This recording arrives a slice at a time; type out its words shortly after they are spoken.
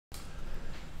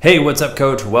Hey, what's up,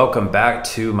 coach? Welcome back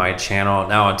to my channel.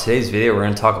 Now, in today's video, we're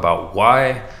going to talk about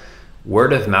why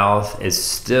word of mouth is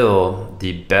still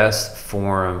the best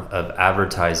form of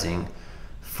advertising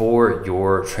for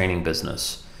your training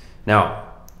business.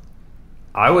 Now,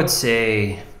 I would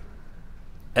say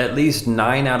at least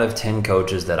 9 out of 10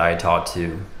 coaches that I talk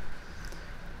to,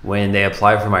 when they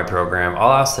apply for my program,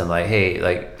 I'll ask them like, hey,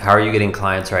 like, how are you getting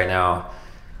clients right now?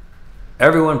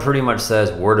 Everyone pretty much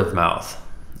says word of mouth,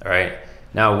 all right?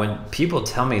 Now, when people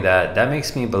tell me that, that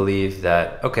makes me believe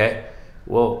that, okay,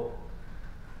 well,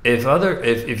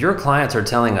 if your clients are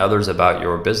telling others about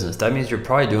your business, that means you're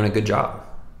probably doing a good job.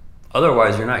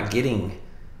 Otherwise, you're not getting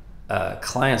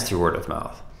clients through word of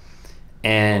mouth.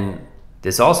 And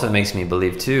this also makes me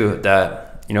believe too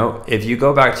that, if you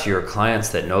go back to your clients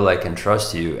that know, like, and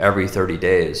trust you every 30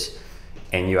 days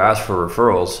and you ask for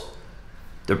referrals,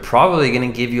 they're probably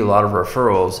going to give you a lot of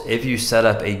referrals if you set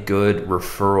up a good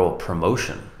referral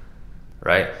promotion,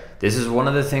 right? This is one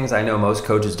of the things I know most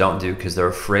coaches don't do because they're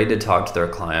afraid to talk to their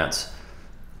clients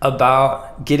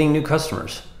about getting new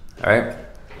customers, all right?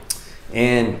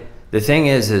 And the thing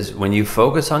is when you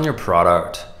focus on your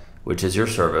product, which is your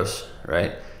service,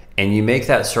 right? And you make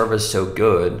that service so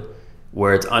good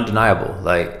where it's undeniable,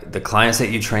 like the clients that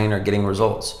you train are getting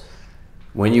results.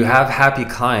 When you have happy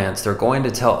clients, they're going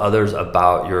to tell others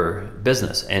about your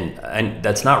business. And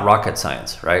that's not rocket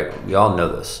science, right? We all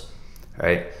know this,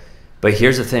 right? But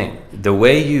here's the thing. The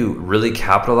way you really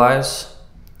capitalize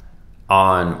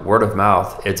on word of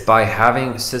mouth, it's by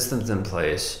having systems in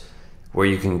place where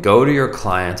you can go to your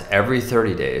clients every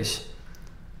 30 days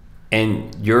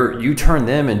and you turn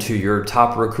them into your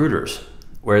top recruiters,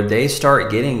 where they start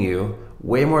getting you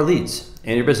way more leads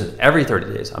in your business every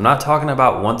 30 days. I'm not talking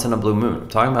about once in a blue moon. I'm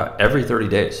talking about every 30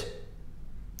 days,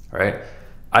 right?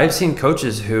 I've seen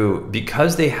coaches who,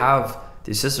 because they have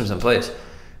these systems in place,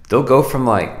 they'll go from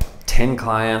like 10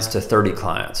 clients to 30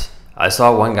 clients. I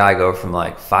saw one guy go from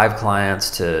like 5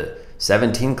 clients to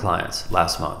 17 clients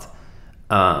last month.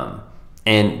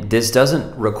 And this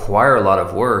doesn't require a lot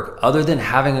of work other than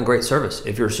having a great service.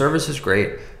 If your service is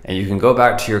great and you can go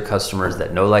back to your customers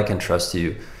that know, like, and trust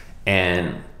you,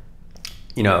 and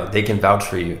they can vouch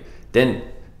for you, then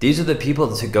these are the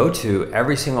people to go to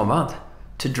every single month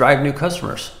to drive new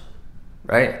customers,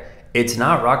 right? It's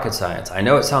not rocket science. I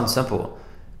know it sounds simple,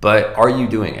 but are you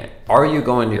doing it? Are you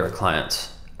going to your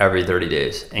clients every 30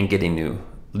 days and getting new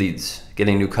leads,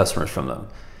 getting new customers from them?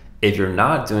 If you're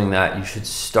not doing that, you should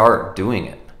start doing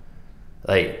it.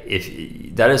 Like,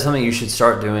 if that is something you should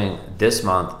start doing this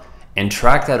month and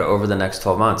track that over the next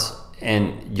 12 months.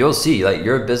 And you'll see, like,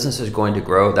 your business is going to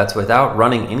grow. That's without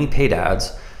running any paid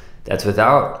ads. That's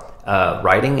without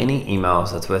writing any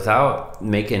emails. That's without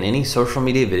making any social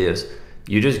media videos.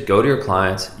 You just go to your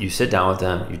clients, you sit down with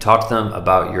them, you talk to them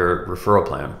about your referral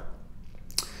plan,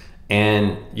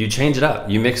 and you change it up.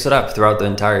 You mix it up throughout the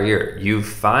entire year. You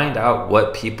find out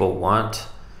what people want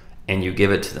and you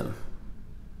give it to them,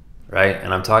 right?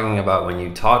 And I'm talking about when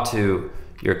you talk to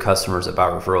your customers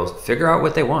about referrals, figure out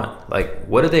what they want. Like,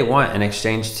 what do they want in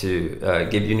exchange to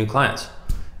give you new clients?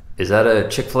 Is that a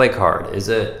Chick-fil-A card? Is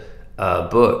it a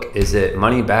book? Is it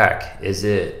money back? Is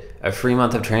it a free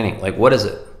month of training? Like, what is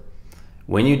it?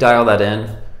 When you dial that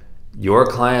in, your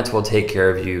clients will take care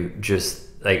of you just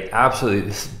like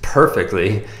absolutely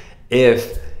perfectly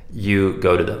if you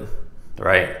go to them,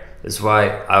 right? This is why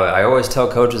I always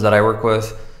tell coaches that I work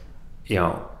with, you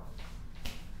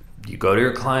go to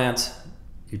your clients,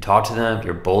 you talk to them,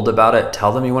 you're bold about it,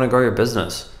 tell them you want to grow your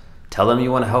business, tell them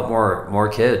you want to help more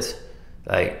kids.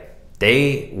 Like,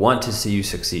 they want to see you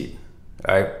succeed,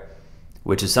 right?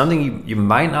 Which is something you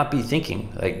might not be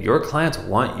thinking. Like, your clients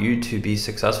want you to be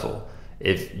successful.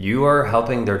 If you are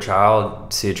helping their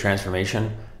child see a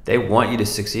transformation, they want you to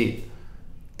succeed.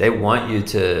 They want you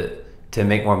to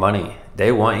make more money.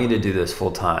 They want you to do this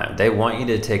full time. They want you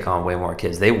to take on way more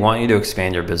kids. They want you to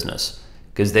expand your business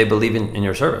because they believe in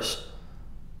your service,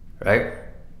 right?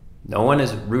 No one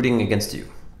is rooting against you.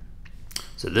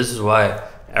 So this is why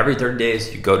every 30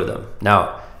 days you go to them.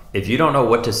 Now, if you don't know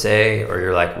what to say, or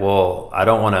you're like, well, I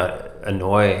don't want to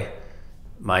annoy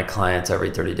my clients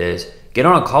every 30 days, get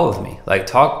on a call with me. Like,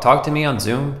 talk to me on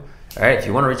Zoom. All right. If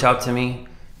you want to reach out to me,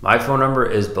 my phone number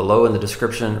is below in the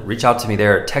description. Reach out to me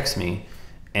there, text me,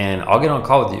 and I'll get on a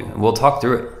call with you and we'll talk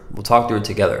through it. We'll talk through it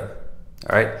together.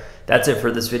 All right. That's it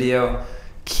for this video.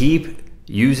 Keep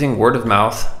using word of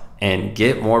mouth and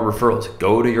get more referrals.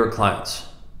 Go to your clients,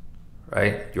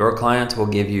 right? Your clients will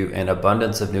give you an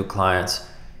abundance of new clients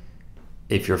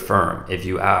if you're firm, if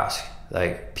you ask.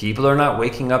 Like, people are not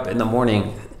waking up in the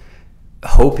morning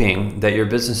hoping that your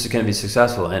business is going to be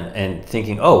successful and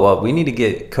thinking, oh, well, we need to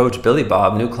get Coach Billy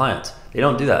Bob new clients. They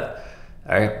don't do that.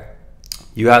 All right.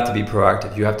 You have to be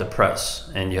proactive. You have to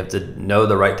press, and you have to know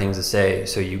the right things to say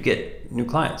so you get new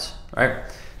clients. All right.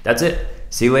 That's it.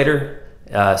 See you later.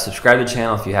 Subscribe to the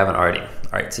channel if you haven't already.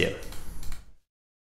 All right. See ya.